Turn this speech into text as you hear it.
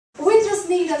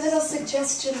need a little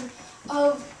suggestion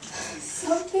of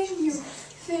something you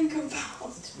think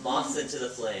about. Moths into the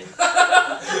flame.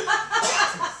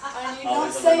 I need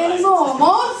not say any more.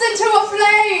 Moths into a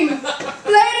flame!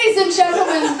 Ladies and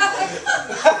gentlemen!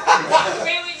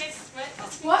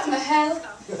 What in the hell?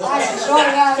 I enjoy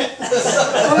that.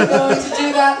 We're going to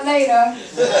do that later.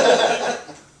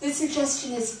 The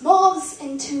suggestion is moths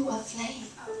into a flame.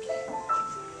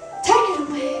 Take it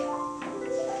away.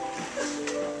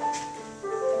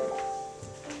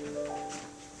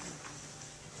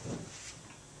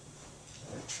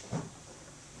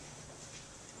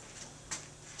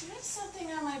 Do you have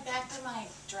something on my back of my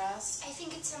dress? I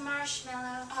think it's a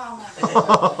marshmallow. Oh my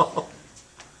God.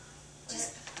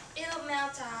 Just, it'll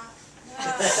melt off.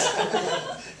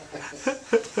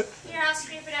 Here, I'll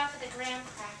scrape it out with a graham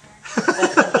cracker.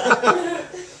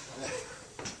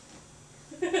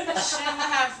 I shouldn't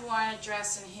have worn a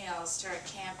dress and heels to a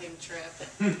camping trip.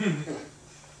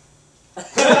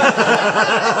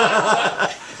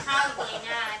 Probably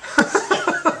not.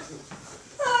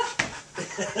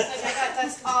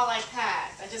 That's all I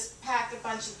packed. I just packed a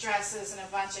bunch of dresses and a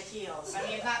bunch of heels. I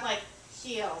mean, not like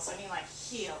heels, I mean like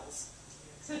heels.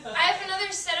 I have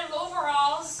another set of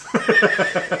overalls.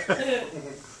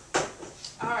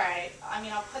 Alright, I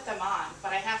mean, I'll put them on,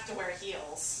 but I have to wear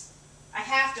heels. I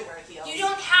have to wear heels. You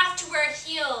don't have to wear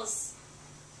heels.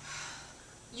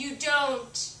 You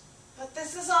don't. But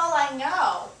this is all I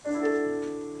know.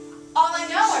 All I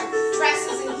know are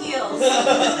dresses and heels. I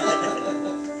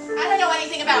don't know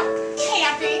anything about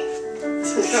camping,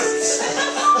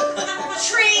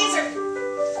 trees, or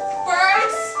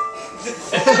birds.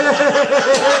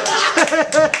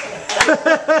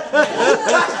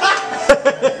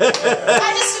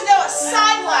 I just know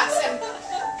sidewalks and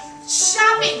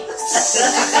shopping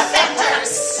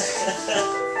centers,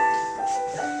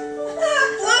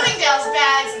 Bloomingdale's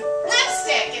bags and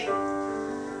lipstick and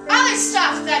other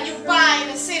stuff that you buy in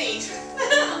the city.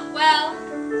 Well,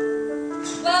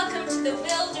 welcome to the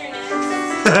wilderness.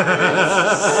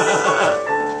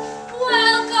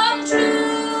 Welcome to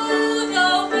the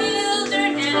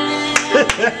wilderness.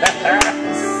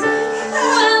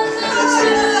 Welcome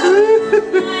to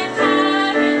my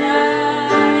paradise.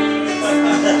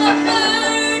 A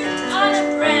bird on a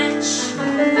branch, a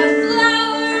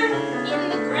flower in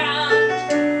the ground.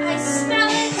 I smell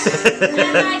it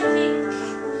and I think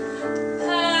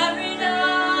paradise.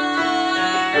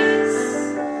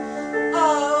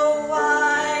 Oh,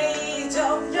 I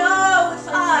don't know if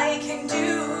I can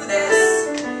do this.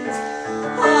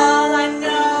 All I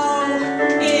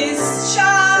know is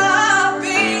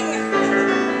shopping.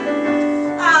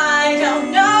 I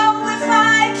don't know if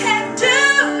I can do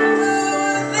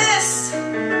this.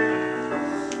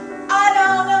 I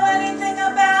don't know anything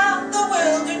about the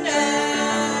wilderness.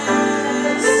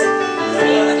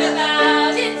 Think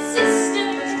about it, sister.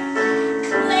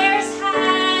 Claire's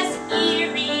has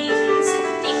earrings.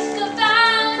 Think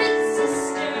about it,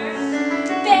 sister.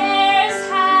 Bears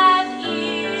have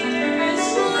ears.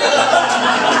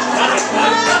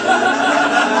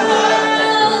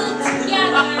 World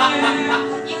together.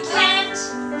 You can't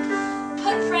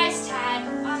put price tag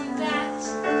on that.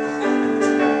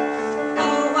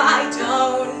 Oh, I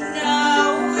don't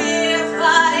know if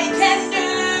I can do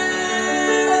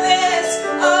this.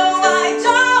 Oh, I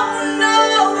don't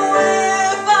know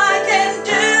if I can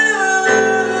do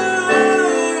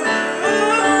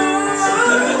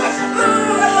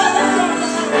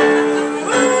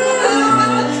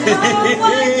Oh, I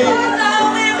don't know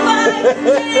if I can do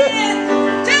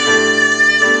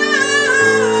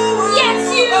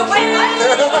Yes, you can.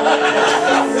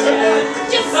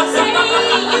 Just say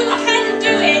you can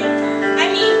do it. I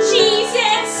mean,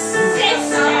 Jesus,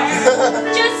 sister.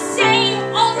 Just say,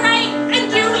 all right, I'm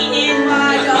doing it. I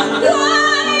don't know.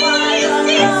 Why is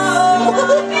this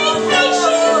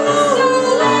vacation so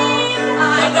lame? I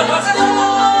don't know.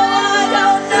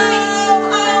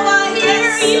 Oh, I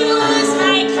Here hear you. use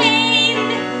my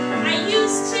cane. I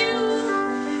used to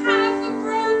have a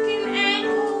broken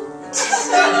ankle.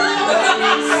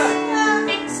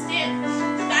 Fixed it.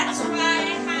 That's why I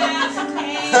have a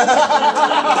cane.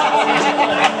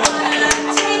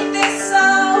 Take this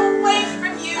away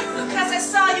from you, 'cause I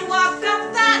saw you walk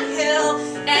up that hill,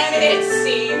 and it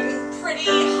seemed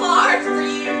pretty hard for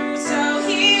you.